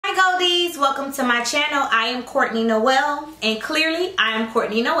welcome to my channel. I am Courtney Noel, and clearly I am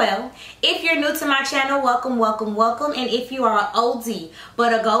Courtney Noel. If you're new to my channel, welcome, welcome, welcome. And if you are an oldie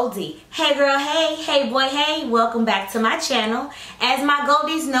but a Goldie, hey girl, hey, hey boy, hey, welcome back to my channel. As my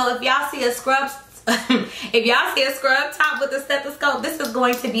Goldies know, if y'all see a scrub top with a stethoscope, this is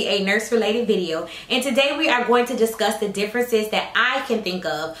going to be a nurse related video, and today we are going to discuss the differences that I can think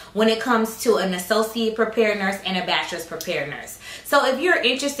of when it comes to an associate prepared nurse and a bachelor's prepared nurse. So if you're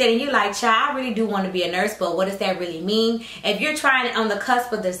interested and you're like, child, I really do want to be a nurse, but what does that really mean? If you're trying on the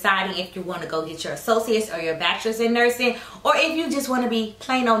cusp of deciding if you want to go get your associates or your bachelor's in nursing, or if you just want to be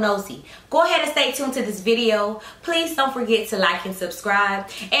plain old nosy, go ahead and stay tuned to this video. Please don't forget to like and subscribe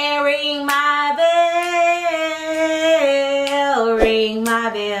and ring my bell, ring my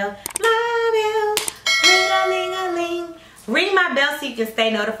bell, ring-a-ling-a-ling. Ring my bell so you can stay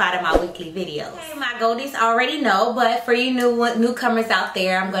notified of my weekly videos. Okay, my Goldies already know, but for you newcomers out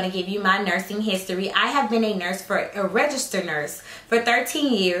there, I'm going to give you my nursing history. I have been a registered nurse for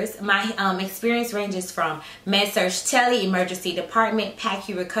 13 years. My experience ranges from med-surg tele, emergency department,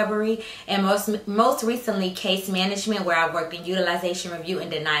 PACU recovery, and most recently case management, where I worked in utilization review and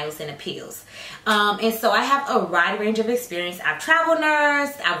denials and appeals. And so I have a wide range of experience. I've travel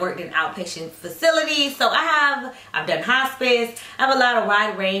nursed, I've worked in outpatient facilities, so I've done hospice. I have a lot of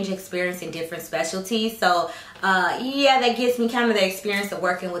wide range experience in different specialties. So yeah, that gives me kind of the experience of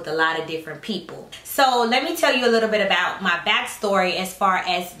working with a lot of different people. So let me tell you a little bit about my backstory as far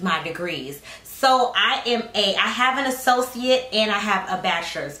as my degrees. So I have an associate and I have a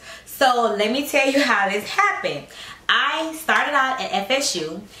bachelor's. So let me tell you how this happened. I started out at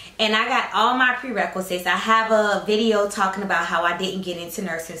FSU and I got all my prerequisites. I have a video talking about how I didn't get into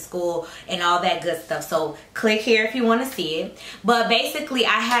nursing school and all that good stuff. So click here if you want to see it. But basically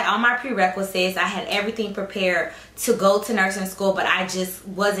I had all my prerequisites. I had everything prepared to go to nursing school, but I just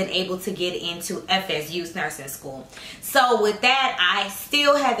wasn't able to get into FSU's nursing school. So with that, I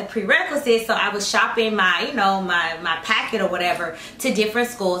still had the prerequisites. So I was shopping my, my packet or whatever to different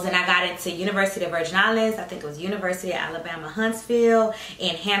schools, and I got into University of Virgin Islands. I think it was University of Alabama, Huntsville,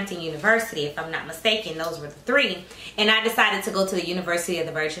 and Hampton University, if I'm not mistaken. Those were the three. And I decided to go to the University of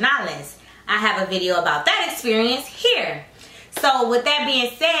the Virgin Islands. I have a video about that experience here. So with that being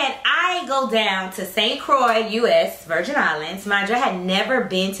said, I go down to St. Croix, U.S., Virgin Islands. Mind you, I had never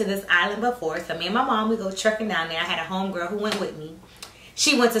been to this island before. So me and my mom, we go trucking down there. I had a homegirl who went with me.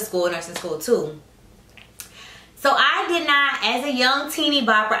 She went to school, nursing school too. So I did not, as a young teeny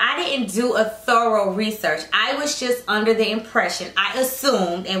bopper, I didn't do a thorough research. I was just under the impression, I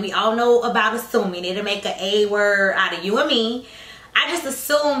assumed, and we all know about assuming, it'll make an A word out of you and me. I just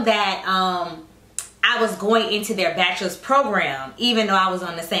assumed that I was going into their bachelor's program, even though I was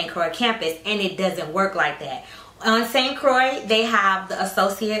on the St. Croix campus, and it doesn't work like that. On St. Croix, they have the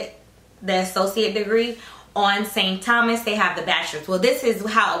associate degree. On St. Thomas, they have the bachelor's. Well, this is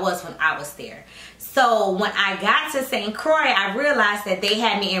how it was when I was there. So when I got to St. Croix, I realized that they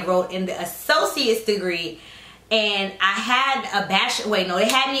had me enrolled in the associate's degree, and I had a bachelor. Wait, no, they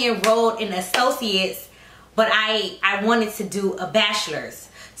had me enrolled in associates, but I wanted to do a bachelor's.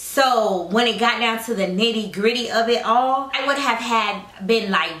 So when it got down to the nitty gritty of it all, I would have been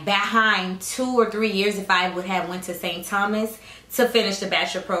like behind 2 or 3 years if I would have went to St. Thomas to finish the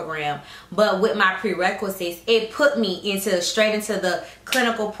bachelor program. But with my prerequisites, it put me straight into the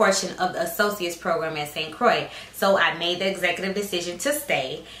clinical portion of the associates program at St. Croix. So I made the executive decision to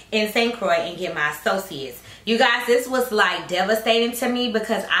stay in St. Croix and get my associates. You guys, this was like devastating to me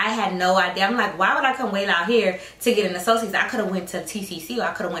because I had no idea. I'm like, why would I come way out here to get an associate's? I could have went to TCC, or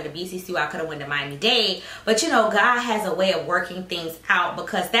I could have went to BCC, or I could have went to Miami-Dade. But God has a way of working things out,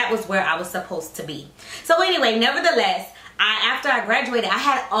 because that was where I was supposed to be. So anyway, nevertheless, after I graduated, I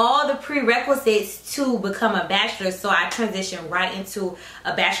had all the prerequisites to become a bachelor's, so I transitioned right into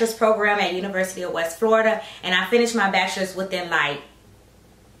a bachelor's program at University of West Florida, and I finished my bachelor's within like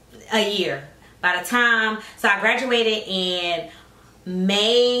a year. By the time, so I graduated in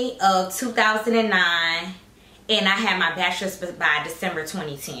May of 2009, and I had my bachelor's by December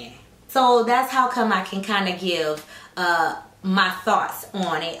 2010. So that's how come I can kind of give my thoughts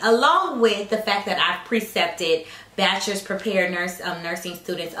on it, along with the fact that I've precepted bachelor's prepared nursing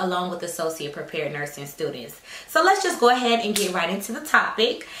students along with associate prepared nursing students. So let's just go ahead and get right into the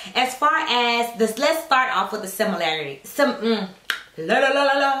topic. As far as this, let's start off with the similarity.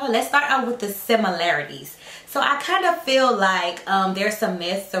 Let's start out with the similarities. So I kind of feel like there's some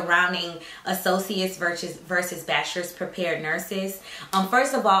myths surrounding associates versus bachelor's prepared nurses.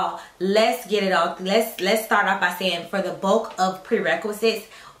 First of all, let's get it off. Let's start off by saying for the bulk of prerequisites,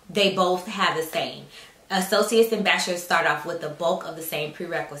 they both have the same. associates and bachelors start off with the bulk of the same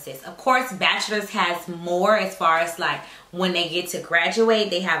prerequisites. Of course, bachelors has more as far as like when they get to graduate,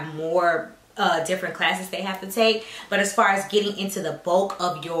 they have more different classes they have to take. But as far as getting into the bulk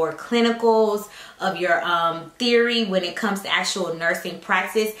of your clinicals, of your theory, when it comes to actual nursing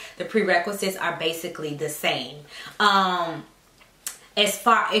practice, the prerequisites are basically the same. As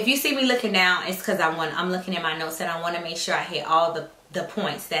far, if you see me looking down, it's because I'm looking at my notes and I want to make sure I hit all the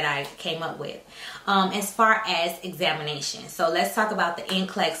points that I came up with. As far as examination, so let's talk about the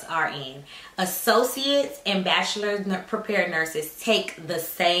NCLEX RN. Associates and bachelor prepared nurses take the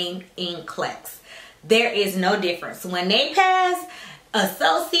same NCLEX. There is no difference. When they pass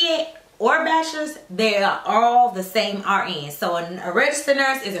associate or bachelors, they are all the same RN. So a registered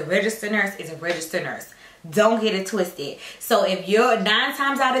nurse is a registered nurse is a registered nurse. Don't get it twisted. So if you're 9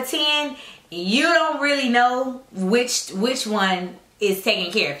 times out of 10, you don't really know which one is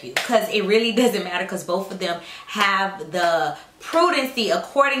taking care of you, because it really doesn't matter, because both of them have the prudency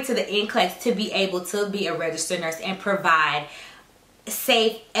according to the NCLEX to be able to be a registered nurse and provide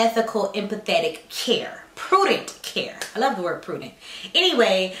safe, ethical, empathetic care. Prudent care. I love the word prudent.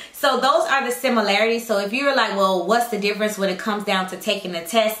 Anyway, so those are the similarities. So if you're like, well, what's the difference when it comes down to taking the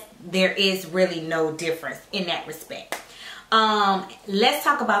test? There is really no difference in that respect. Let's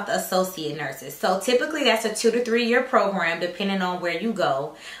talk about the associate nurses. So typically that's a 2 to 3 year program depending on where you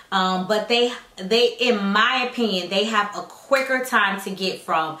go. But they, in my opinion, they have a quicker time to get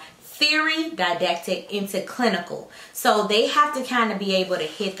from theory, didactic, into clinical. So they have to kind of be able to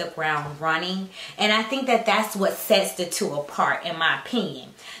hit the ground running. And I think that that's what sets the two apart, in my opinion.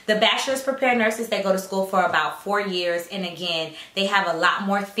 The bachelor's prepared nurses, they go to school for about 4 years. And again, they have a lot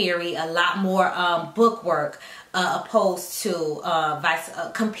more theory, a lot more book work, opposed to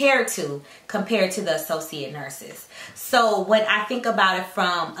compared to the associate nurses. So when I think about it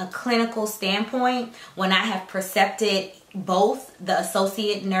from a clinical standpoint, when I have precepted both the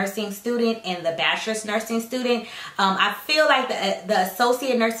associate nursing student and the bachelor's nursing student, I feel like the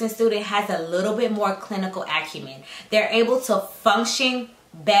associate nursing student has a little bit more clinical acumen. They're able to function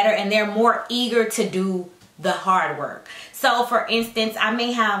better and they're more eager to do the hard work. So for instance, I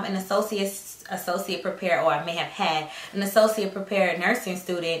may have an associate prepared, or I may have had an associate prepared nursing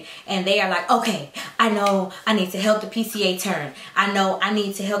student, and they are like, okay, I know I need to help the PCA turn. I know I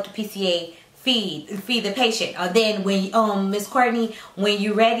need to help the PCA feed the patient. Or then when Miss Courtney, when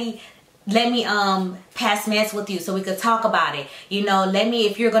you're ready, let me pass meds with you so we could talk about it. You know,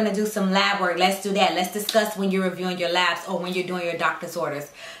 if you're gonna do some lab work, let's do that. Let's discuss when you're reviewing your labs or when you're doing your doctor's orders.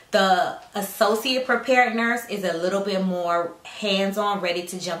 The associate prepared nurse is a little bit more hands-on, ready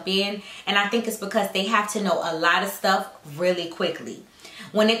to jump in, and I think it's because they have to know a lot of stuff really quickly.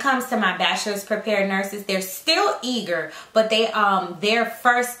 When it comes to my bachelor's prepared nurses, they're still eager, but their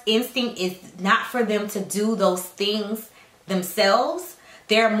first instinct is not for them to do those things themselves.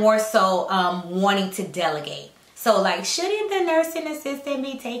 They're more so wanting to delegate. So like, shouldn't the nursing assistant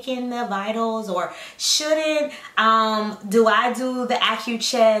be taking the vitals, or shouldn't do I do the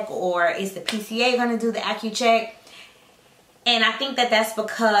AccuCheck, or is the PCA going to do the AccuCheck? And I think that that's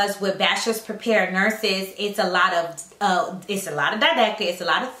because with bachelor's prepared nurses, it's a lot of didactic, it's a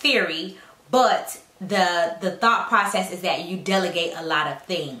lot of theory, but the thought process is that you delegate a lot of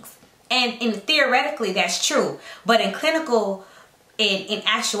things. And theoretically, that's true, but in clinical, in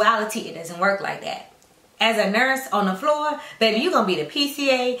actuality, it doesn't work like that. As a nurse on the floor, baby, you're going to be the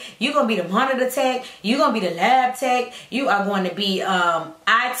PCA, you're going to be the monitor tech, you're going to be the lab tech, you are going to be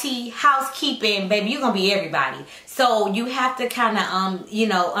IT, housekeeping, baby, you're going to be everybody. So you have to kind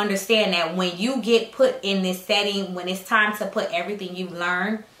of, understand that when you get put in this setting, when it's time to put everything you've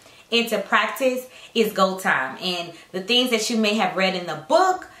learned into practice, it's go time. And the things that you may have read in the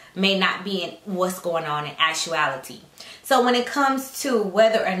book may not be in what's going on in actuality. So when it comes to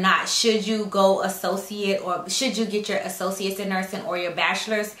whether or not should you go associate, or should you get your associates in nursing or your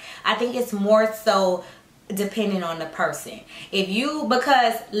bachelor's, I think it's more so depending on the person.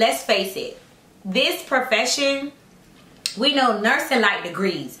 Because let's face it, this profession, we know nursing like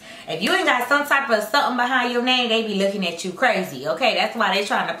degrees. If you ain't got some type of something behind your name, they be looking at you crazy, okay? That's why they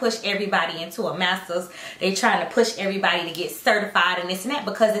trying to push everybody into a master's. They trying to push everybody to get certified and this and that,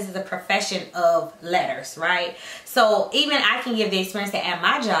 because this is a profession of letters, right? So even I can give the experience that at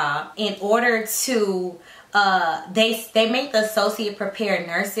my job, in order to, they make the associate prepared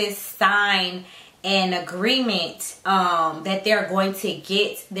nurses sign an agreement that they're going to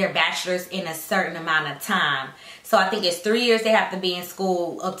get their bachelor's in a certain amount of time. So I think it's 3 years they have to be in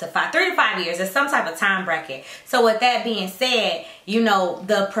school, up to 3 to 5 years. There's some type of time bracket. So with that being said,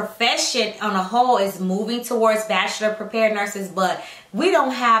 the profession on a whole is moving towards bachelor prepared nurses, but we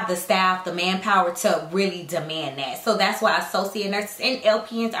don't have the staff, the manpower to really demand that. So that's why associate nurses and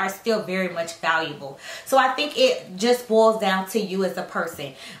LPNs are still very much valuable. So I think it just boils down to you as a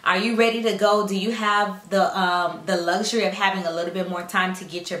person. Are you ready to go? Do you have the luxury of having a little bit more time to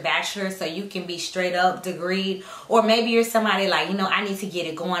get your bachelor's so you can be straight up degreed? Or maybe you're somebody like, you know, I need to get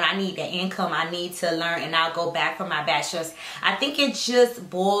it going. I need the income. I need to learn, and I'll go back for my bachelor's. I think it just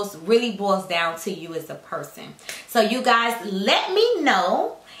really boils down to you as a person. So you guys, let me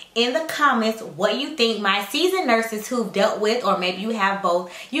know in the comments what you think. My seasoned nurses who've dealt with, or maybe you have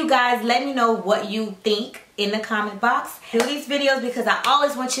both, you guys let me know what you think in the comment box. I do these videos because I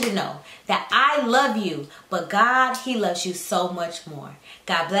always want you to know that I love you, but God, He loves you so much more.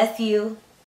 God bless you.